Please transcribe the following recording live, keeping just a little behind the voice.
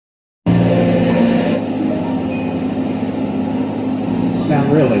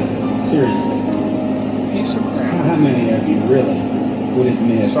Really? Seriously? Piece of crap. How many of you really would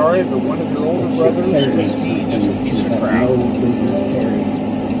admit? Sorry, but one of your older brothers, Christine, is a piece of crap. No business carrying.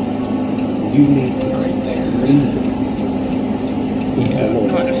 You need to Right there. leave it. Yeah, I'm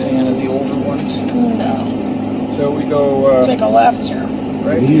not a fan of the older ones. No. So we go Take a left here.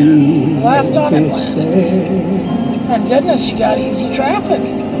 right here. Left on Atlantic. And goodness, you got easy traffic.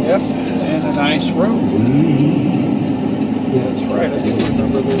 Yep, and a nice room. That's right, I do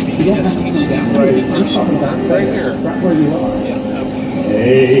remember there being a seat set right in here somewhere. Right here. Right where you are. Yeah,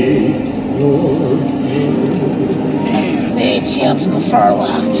 okay. The ATM's on the far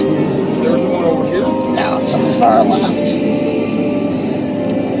left. There's one over here. No, it's on the far left.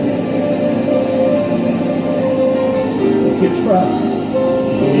 Your trust.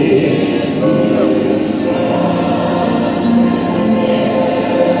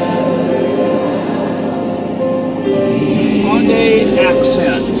 Hyundai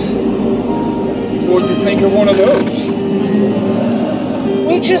Accent. What'd you think of one of those?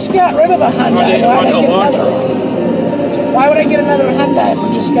 We just got rid of a Hyundai. Why would I get another one? Why would I get another Hyundai if we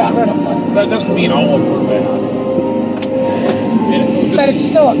just got rid of one? That doesn't mean all of them are bad. But it's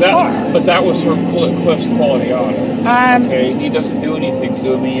still a car. But that was from Cliff's Quality Auto. Okay, he doesn't do anything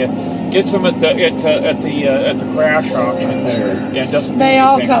to me. Gets them at the crash auctions. And doesn't. They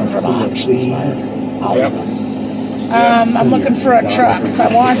all come from auctions, Mark. All of them. I'm looking for a truck. If I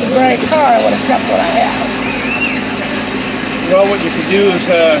wanted a gray car, I would have kept what I have. Well, what you could do is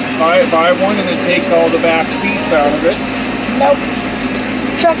buy one and then take all the back seats out of it. Nope.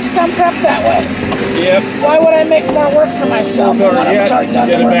 Trucks come prepped that way. Yep. Why would I make more work for myself when I'm already done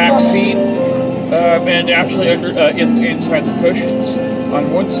the Get a work back for me? seat, and actually inside the cushions.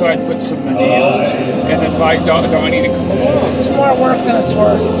 On one side, put some nails, and invite Donnie to come along. It's more work than it's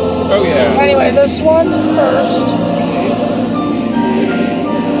worth. Oh yeah. Anyway, this one first.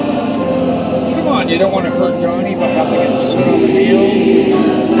 Come on, you don't want to hurt Donnie by having him sit on the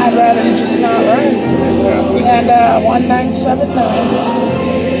nails. I'd rather it just not run. Exactly. And 1979.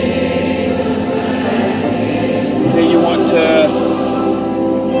 Okay, you want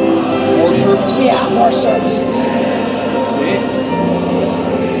more services? Yeah, more services.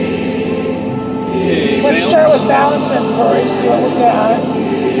 Okay, Let's start with balance inquiry, see what we got.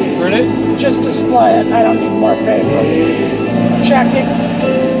 Print it? Just display it. I don't need more paper. Checking.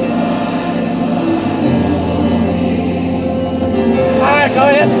 Alright, go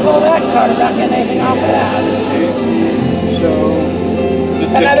ahead and pull that card. I'm not getting anything off of that. Okay. So,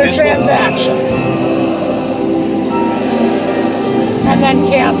 this Another is transaction. And then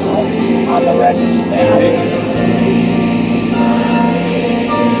cancel on the red keypad.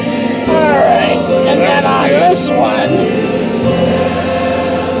 Alright, and then on this one,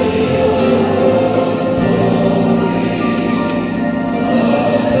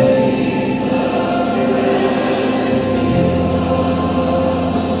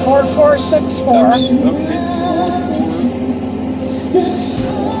 $4464. Okay.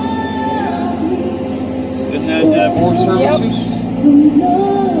 And then more services?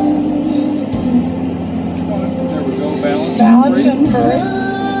 There we go, Balance inquiry.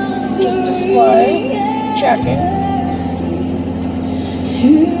 Just display. Checking.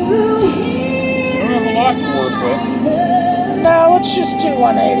 You don't have a lot to work with. No, let's just do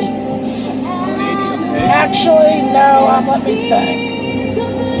 180. 180, okay. Actually, no, let me think.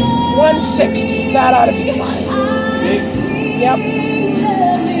 160. That ought to be plenty. Okay. Yep.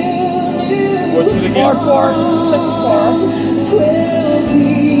 What's it again? 4464.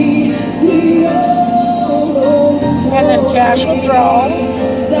 And then cash withdrawal.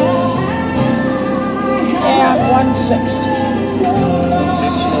 And 160.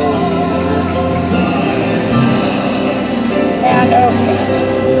 And okay.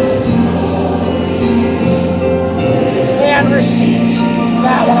 And receipt.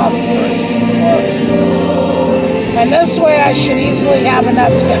 That one I'll keep a receipt for. And this way I should easily have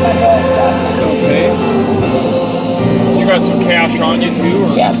enough to get my bills done now. Okay. You got some cash on you too?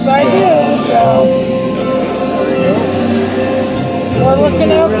 Or? Yes, I do. So we're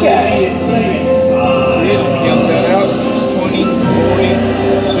looking okay. Yeah, count that out. It's 20, 40,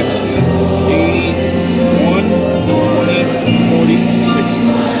 60, 80, 1, 20, 40, 60.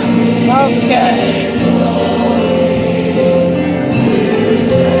 Okay.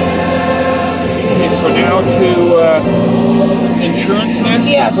 So now to insurance next?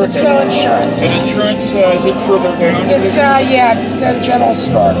 Yes, let's go insurance. And insurance, is it further down? It's, yeah, the general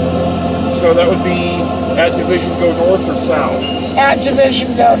store. So that would be at Division go north or south? At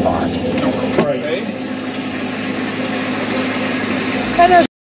Division go north. North, right. Okay. And there's